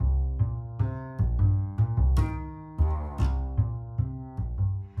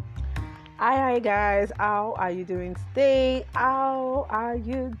Hi guys, how are you doing today? How are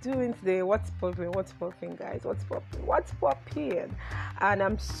you doing today? What's popping? What's popping, guys? What's popping? What's popping? And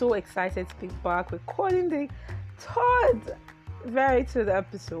I'm so excited to be back recording the third, third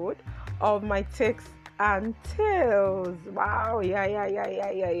episode of my takes and tales. Wow, yeah.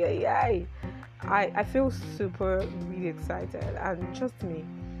 I feel super really excited, and trust me,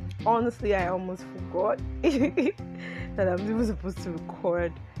 honestly, I almost forgot that I'm even supposed to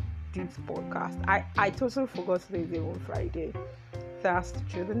record this podcast. I totally forgot today is even Friday. That's the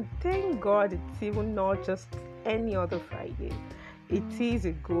truth. And thank God it's even not just any other Friday. It is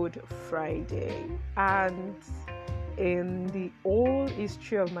a good Friday. And in the whole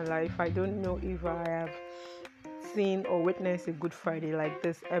history of my life, I don't know if I have seen or witnessed a good Friday like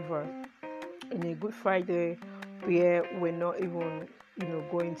this ever. In a good Friday where we're not even,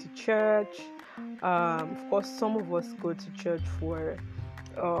 going to church. Of course, some of us go to church for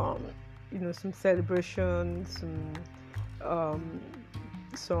um, some celebrations, um,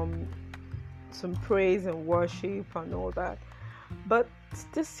 some some praise and worship and all that. But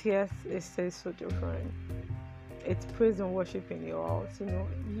this year is so different. It's praise and worship in your house.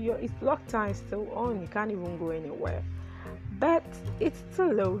 It's lockdown is still on. You can't even go anywhere. But it's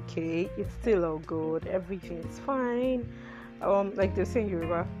still okay. It's still all good. Everything's fine. Like they say in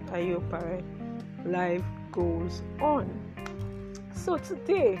Yoruba, Ayopare, life goes on. So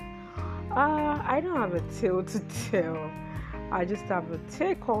today, I don't have a tale to tell. I just have a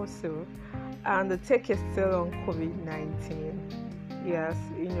take also, and the take is still on COVID-19. Yes,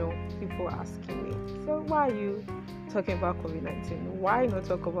 people asking me, so why are you talking about COVID-19? Why not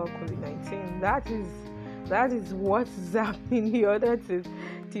talk about COVID-19? That is what is happening here.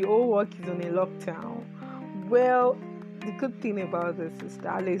 The whole world is on a lockdown. Well, the good thing about this is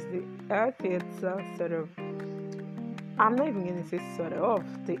that at least the earth itself sort of, I'm not even going to say sort of,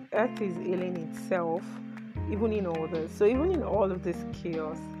 the earth is healing itself, even in all this. So even in all of this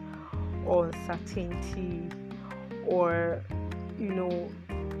chaos or uncertainty or,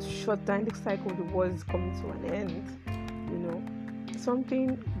 shut down, looks like the world is coming to an end,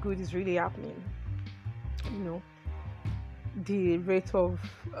 something good is really happening. The rate of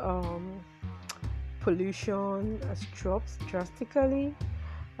pollution has dropped drastically.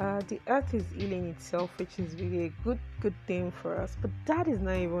 The earth is healing itself, which is really a good thing for us. But that is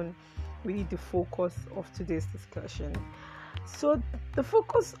not even really the focus of today's discussion. So the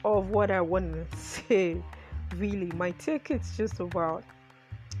focus of what I want to say, really, my take is just about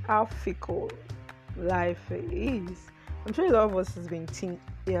how fickle life is. I'm sure a lot of us has been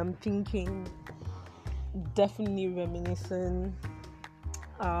thinking, definitely reminiscing,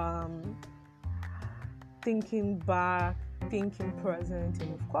 thinking back, thinking present,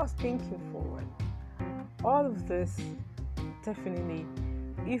 and of course thinking forward. All of this, definitely,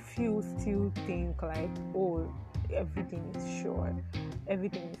 if you still think like, oh, everything is sure,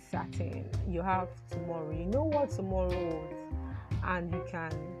 everything is certain, you have tomorrow, you know what tomorrow holds, and you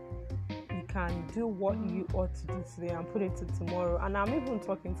can do what you ought to do today and put it to tomorrow. And I'm even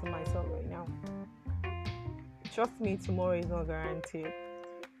talking to myself right now. Trust me, tomorrow is not guaranteed.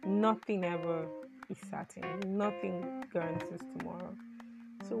 Nothing ever is certain. Nothing guarantees tomorrow.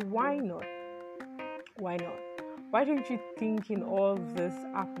 So why not? Why not? Why don't you think in all these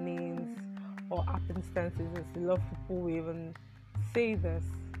happenings or happenstances, as a lot of people will even say this,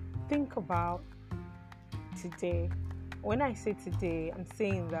 think about today. When I say today, I'm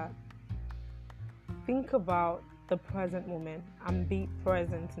saying that think about the present moment and be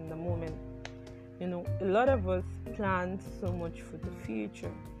present in the moment. A lot of us plan so much for the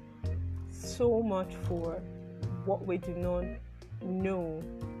future, so much for what we do not know.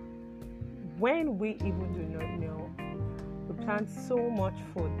 When we even do not know, we plan so much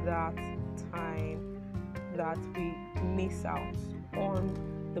for that time that we miss out on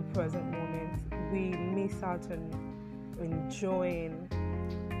the present moment. We miss out on enjoying,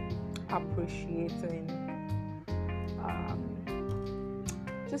 appreciating,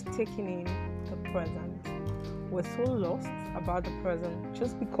 just taking in the present. We're so lost about the present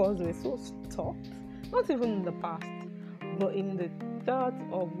just because we're so stuck, not even in the past, but in the thought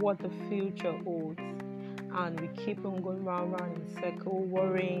of what the future holds. And we keep on going round in circle,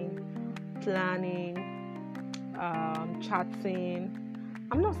 worrying, planning, chatting.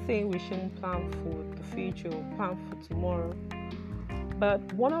 I'm not saying we shouldn't plan for the future or plan for tomorrow, but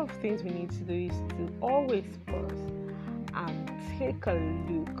one of the things we need to do is to always pause and take a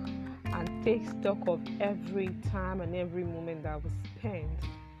look and take stock of every time and every moment that we spend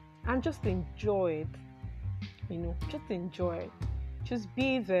and just enjoy it. Just enjoy it. Just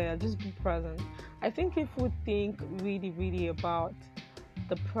be there, just be present. I think if we think really, really about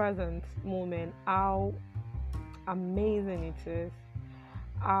the present moment, how amazing it is,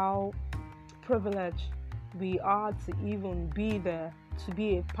 how privileged we are to even be there, to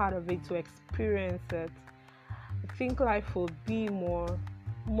be a part of it, to experience it. I think life will be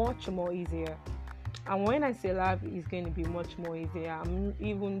much more easier. And when I say life is going to be much more easier, I'm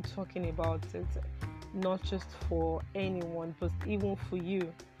even talking about it not just for anyone, but even for you.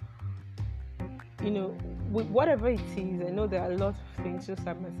 With whatever it is, I know there are a lot of things, just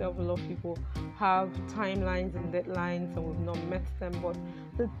like myself, a lot of people have timelines and deadlines and we've not met them, but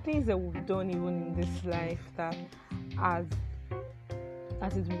the things that we've done even in this life that as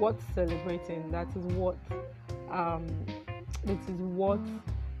is worth celebrating, that is what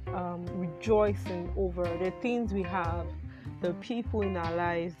rejoicing over, the things we have, the people in our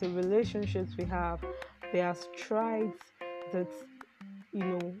lives, the relationships we have. There are strides that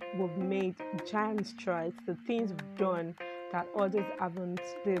we've made, giant strides, the things we've done that others haven't,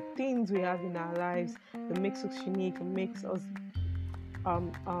 the things we have in our lives that makes us unique and makes us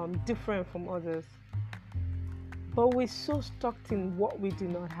different from others. But we're so stuck in what we do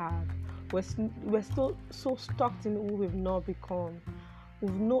not have. We're still so stuck in who we've not become.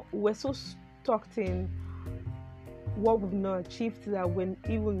 We're so stuck in what we've not achieved that we're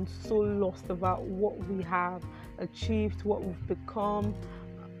even so lost about what we have achieved, what we've become,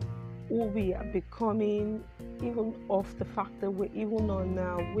 who we are becoming, even of the fact that we're even on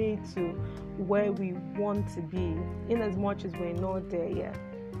our way to where we want to be, in as much as we're not there yet.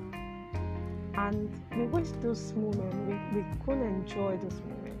 And we wish those moments, we couldn't enjoy those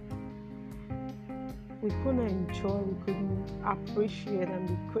moments. We couldn't enjoy, we couldn't appreciate and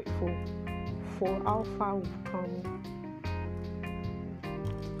be grateful for how far we've come.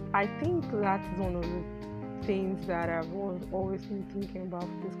 I think that's one of the things that I've always been thinking about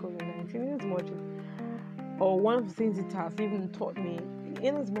this COVID-19, as much as, or one of the things it has even taught me,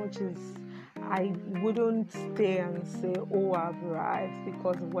 in as much as I wouldn't stay and say, oh, I've arrived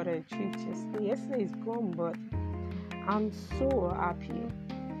because of what I achieved yesterday. Yesterday is gone, but I'm so happy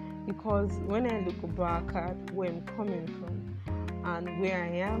because when I look back at where I'm coming from and where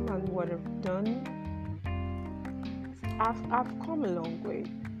I am and what I've done, I've come a long way.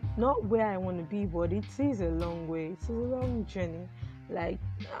 Not where I want to be, but it is a long way. It's a long journey. Like,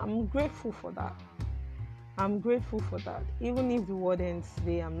 I'm grateful for that. Even if the world ends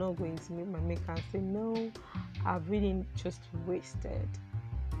today, I'm not going to make my maker and say, no, I've really just wasted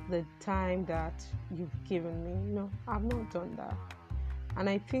the time that you've given me. No, I've not done that. And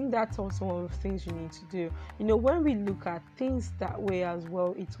I think that's also one of the things you need to do. When we look at things that way as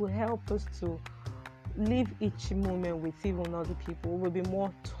well, it will help us to live each moment with even other people. We'll be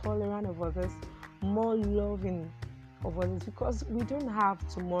more tolerant of others, more loving of others, because we don't have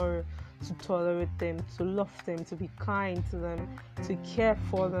tomorrow to tolerate them, to love them, to be kind to them, to care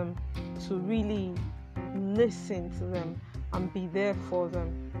for them, to really listen to them and be there for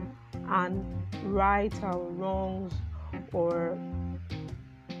them and right our wrongs or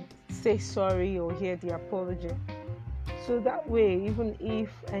say sorry or hear the apology. So that way, even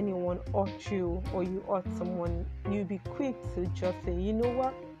if anyone hurt you or you hurt someone, you'll be quick to just say, you know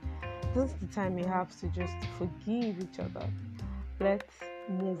what? This is the time you have to just forgive each other. Let's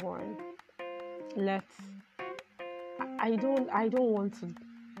move on. I don't want to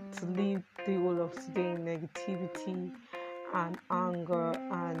live the whole of today in negativity and anger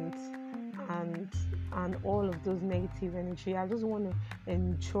and all of those negative energy. I just want to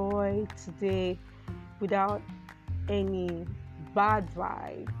enjoy today without any bad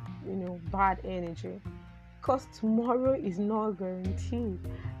vibe, bad energy. Because tomorrow is not guaranteed.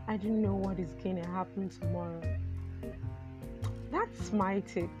 I don't know what is going to happen tomorrow. That's my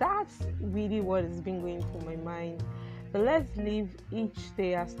take. That's really what has been going through my mind. But let's live each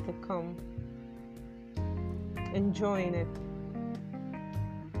day as to come, enjoying it,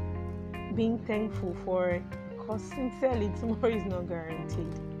 being thankful for it. Because sincerely, tomorrow is not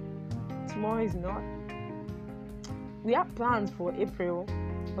guaranteed. Tomorrow is not. We have plans for April,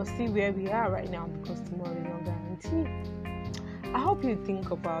 but see where we are right now because tomorrow is not guaranteed. I hope you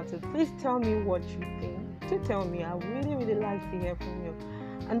think about it. Please tell me what you think. Do tell me. I really, really like to hear from you.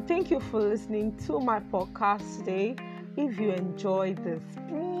 And thank you for listening to my podcast today. If you enjoyed this,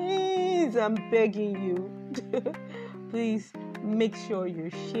 please, I'm begging you, please make sure you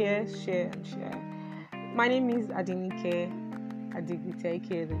share. My name is Adinike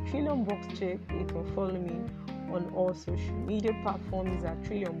Adigbite, the Trillion Box Chick. You can follow me on all social media platforms at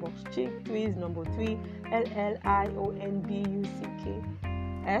Trillion Box Chick. 3 is number 3,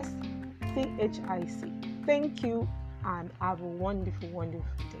 LLIONBUCKSCHIC. Thank you and have a wonderful,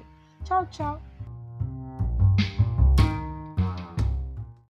 wonderful day. Ciao, ciao.